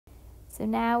So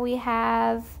now we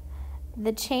have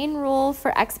the chain rule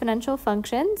for exponential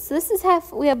functions. So this is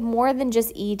we have more than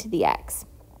just e to the x.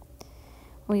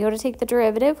 When we go to take the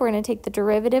derivative, we're going to take the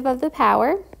derivative of the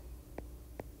power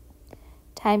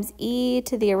times e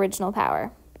to the original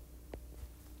power.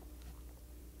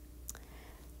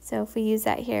 So if we use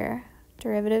that here,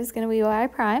 derivative is going to be y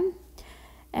prime.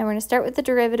 And we're going to start with the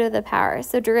derivative of the power.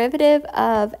 So derivative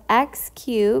of x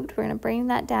cubed, we're going to bring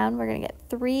that down. We're going to get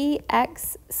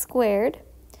 3x squared.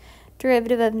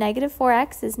 Derivative of negative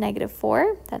 4x is negative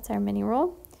 4. That's our mini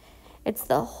rule. It's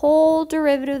the whole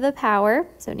derivative of the power,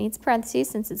 so it needs parentheses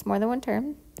since it's more than one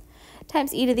term,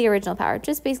 times e to the original power.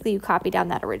 Just basically you copy down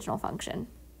that original function.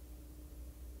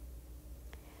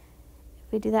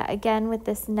 If we do that again with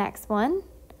this next one,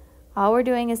 all we're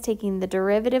doing is taking the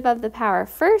derivative of the power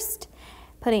first,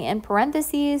 putting it in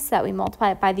parentheses so that we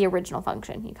multiply it by the original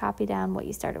function. You copy down what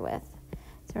you started with.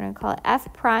 So we're going to call it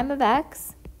f prime of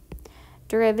x.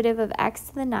 Derivative of x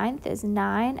to the 9th is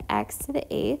 9x to the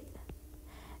 8th.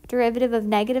 Derivative of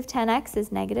negative 10x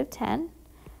is negative 10.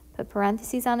 Put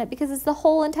parentheses on it because it's the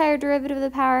whole entire derivative of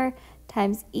the power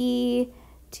times e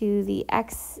to the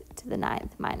x to the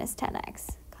 9th minus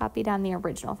 10x. Copy down the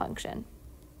original function.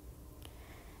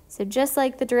 So just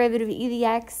like the derivative of e to the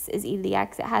x is e to the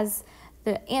x, it has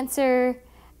the answer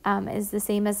is the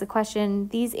same as the question.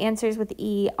 These answers with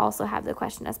e also have the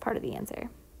question as part of the answer.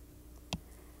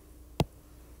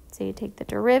 So you take the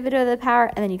derivative of the power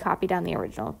and then you copy down the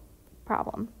original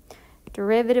problem.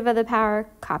 Derivative of the power,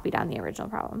 copy down the original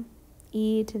problem.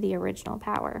 E to the original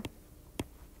power.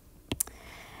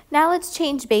 Now let's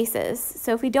change bases.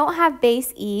 So if we don't have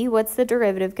base e, what's the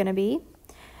derivative going to be?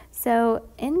 So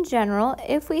in general,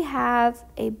 if we have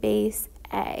a base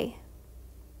a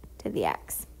to the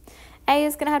x, a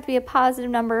is going to have to be a positive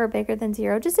number or bigger than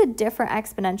 0, just a different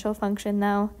exponential function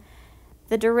though.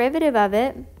 The derivative of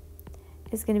it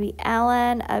is going to be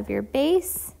ln of your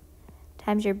base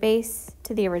times your base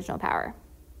to the original power.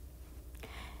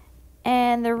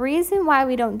 And the reason why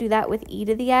we don't do that with e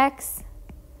to the x,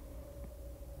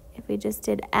 if we just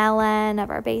did ln of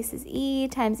our base is e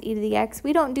times e to the x,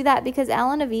 we don't do that because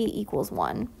ln of e equals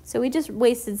 1. So we just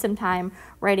wasted some time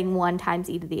writing 1 times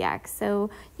e to the x. So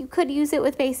you could use it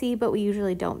with base e, but we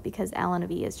usually don't because ln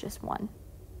of e is just 1.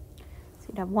 So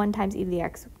you'd have 1 times e to the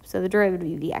x. So the derivative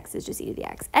of e to the x is just e to the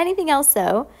x. Anything else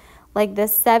though, like the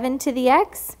 7 to the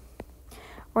x,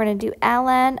 we're going to do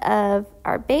ln of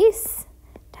our base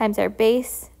times our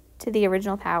base to the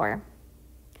original power.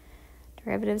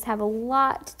 Derivatives have a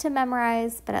lot to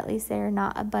memorize, but at least they're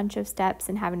not a bunch of steps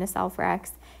and having to solve for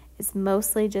x. It's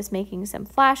mostly just making some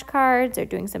flashcards or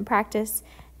doing some practice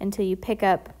until you pick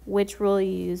up which rule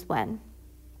you use when.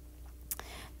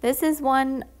 This is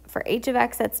one for h of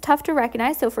x that's tough to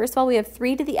recognize. So first of all, we have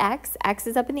 3 to the x. X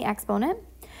is up in the exponent.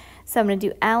 So I'm going to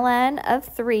do ln of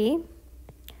 3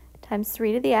 times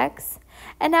 3 to the x.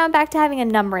 And now I'm back to having a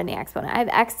number in the exponent. I have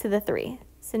x to the 3.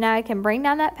 So now I can bring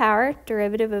down that power.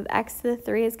 Derivative of x to the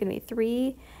 3 is going to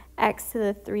be 3x to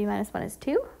the 3 minus 1 is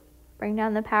 2. Bring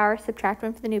down the power, subtract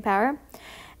 1 for the new power.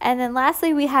 And then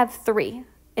lastly, we have 3.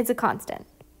 It's a constant.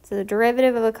 So the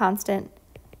derivative of a constant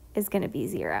is going to be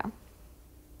 0.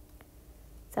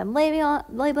 So I'm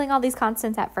labeling all these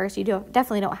constants at first. You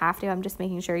definitely don't have to. I'm just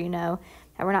making sure you know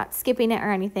that we're not skipping it or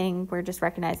anything. We're just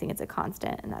recognizing it's a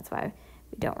constant, and that's why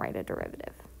we don't write a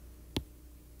derivative.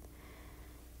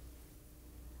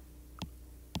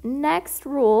 Next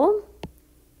rule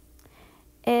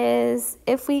is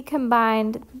if we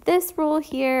combined this rule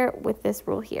here with this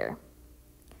rule here.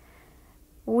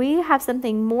 We have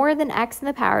something more than x in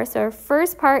the power, so our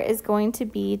first part is going to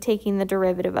be taking the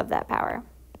derivative of that power.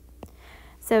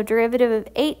 So derivative of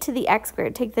 8 to the x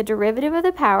squared, take the derivative of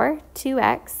the power,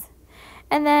 2x,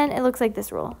 and then it looks like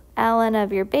this rule, ln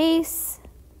of your base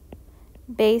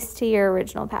to your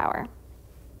original power.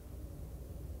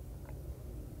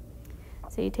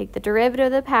 So you take the derivative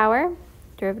of the power,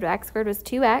 derivative of x squared was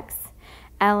 2x,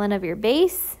 ln of your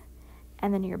base,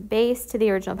 and then your base to the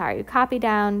original power. You copy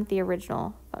down the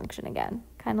original function again.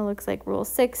 Kind of looks like rule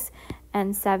 6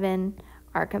 and 7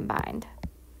 are combined.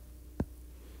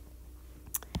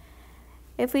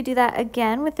 If we do that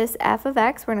again with this f of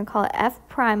x, we're going to call it f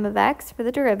prime of x for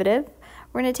the derivative.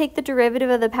 We're going to take the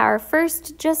derivative of the power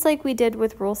first, just like we did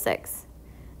with rule 6.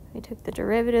 We took the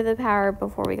derivative of the power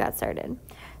before we got started.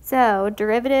 So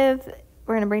derivative,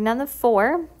 we're going to bring down the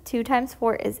 4. 2 times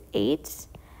 4 is 8,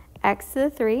 x to the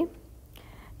 3.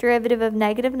 Derivative of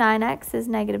negative 9x is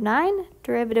negative 9.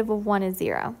 Derivative of 1 is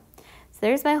 0. So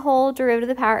there's my whole derivative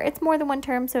of the power. It's more than one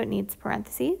term, so it needs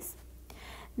parentheses.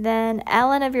 Then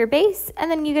ln of your base, and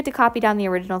then you get to copy down the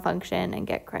original function and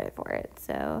get credit for it.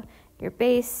 So your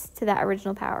base to that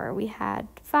original power. We had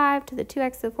 5 to the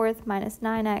 2x to the fourth minus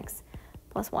 9x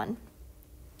plus 1.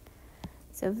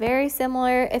 So very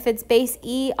similar. If it's base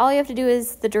e, all you have to do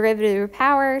is the derivative of your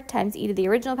power times e to the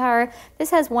original power.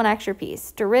 This has one extra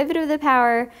piece. Derivative of the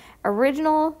power,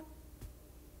 original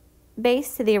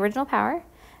base to the original power,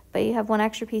 but you have one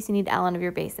extra piece, you need ln of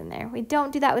your base in there. We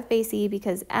don't do that with base e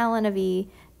because ln of e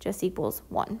just equals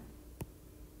 1.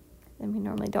 And we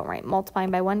normally don't write multiplying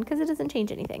by 1 because it doesn't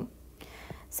change anything.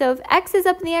 So if x is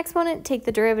up in the exponent, take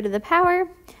the derivative of the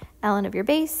power, ln of your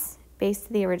base, base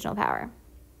to the original power.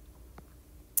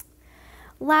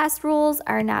 Last rules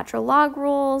are natural log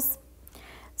rules.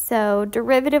 So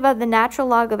derivative of the natural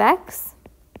log of x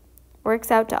works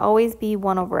out to always be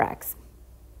 1 over x.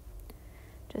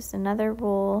 Just another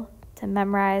rule to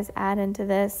memorize, add into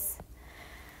this.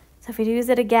 So if we use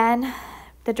it again,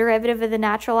 the derivative of the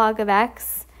natural log of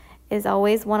x is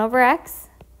always 1 over x,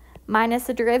 minus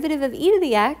the derivative of e to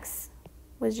the x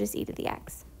was just e to the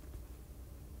x.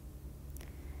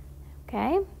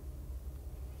 Okay.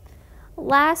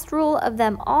 Last rule of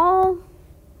them all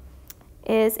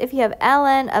is if you have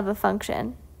ln of a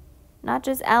function, not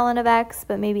just ln of x,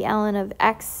 but maybe ln of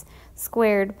x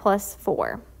squared plus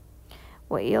 4.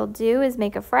 What you'll do is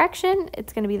make a fraction.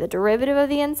 It's going to be the derivative of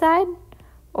the inside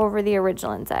over the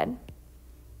original inside.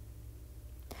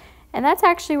 And that's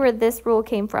actually where this rule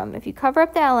came from. If you cover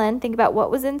up the ln, think about what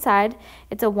was inside.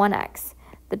 It's a 1x.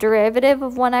 The derivative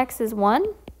of 1x is 1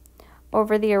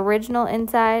 over the original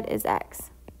inside is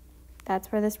x. That's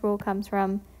where this rule comes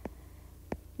from.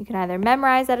 You can either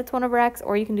memorize that it's 1 over x,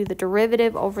 or you can do the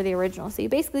derivative over the original. So you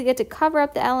basically get to cover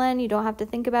up the ln. You don't have to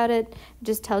think about it. It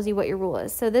just tells you what your rule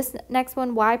is. So this next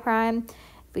one, y prime,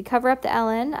 if we cover up the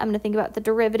ln, I'm going to think about the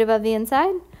derivative of the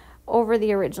inside over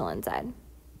the original inside.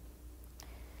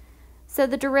 So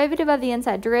the derivative of the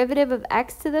inside, derivative of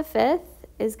x to the fifth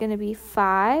is going to be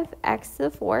 5x to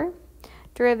the 4.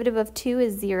 Derivative of 2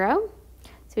 is 0.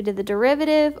 So we did the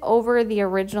derivative over the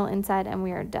original inside, and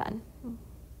we are done.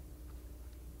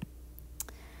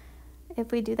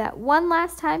 If we do that one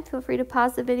last time, feel free to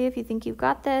pause the video if you think you've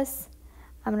got this.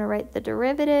 I'm going to write the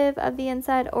derivative of the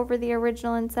inside over the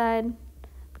original inside.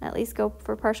 At least go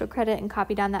for partial credit and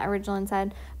copy down that original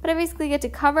inside. But I basically get to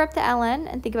cover up the ln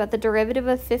and think about the derivative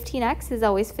of 15x is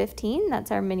always 15. That's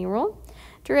our mini rule.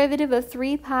 Derivative of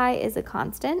 3 pi is a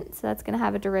constant, so that's going to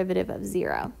have a derivative of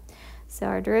 0. So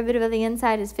our derivative of the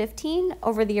inside is 15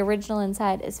 over the original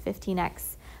inside is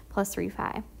 15x plus 3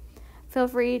 pi. Feel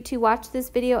free to watch this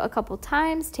video a couple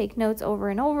times, take notes over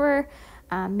and over,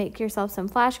 make yourself some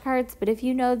flashcards. But if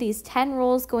you know these 10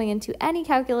 rules going into any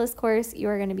calculus course, you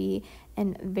are going to be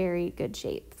in very good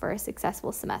shape for a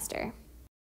successful semester.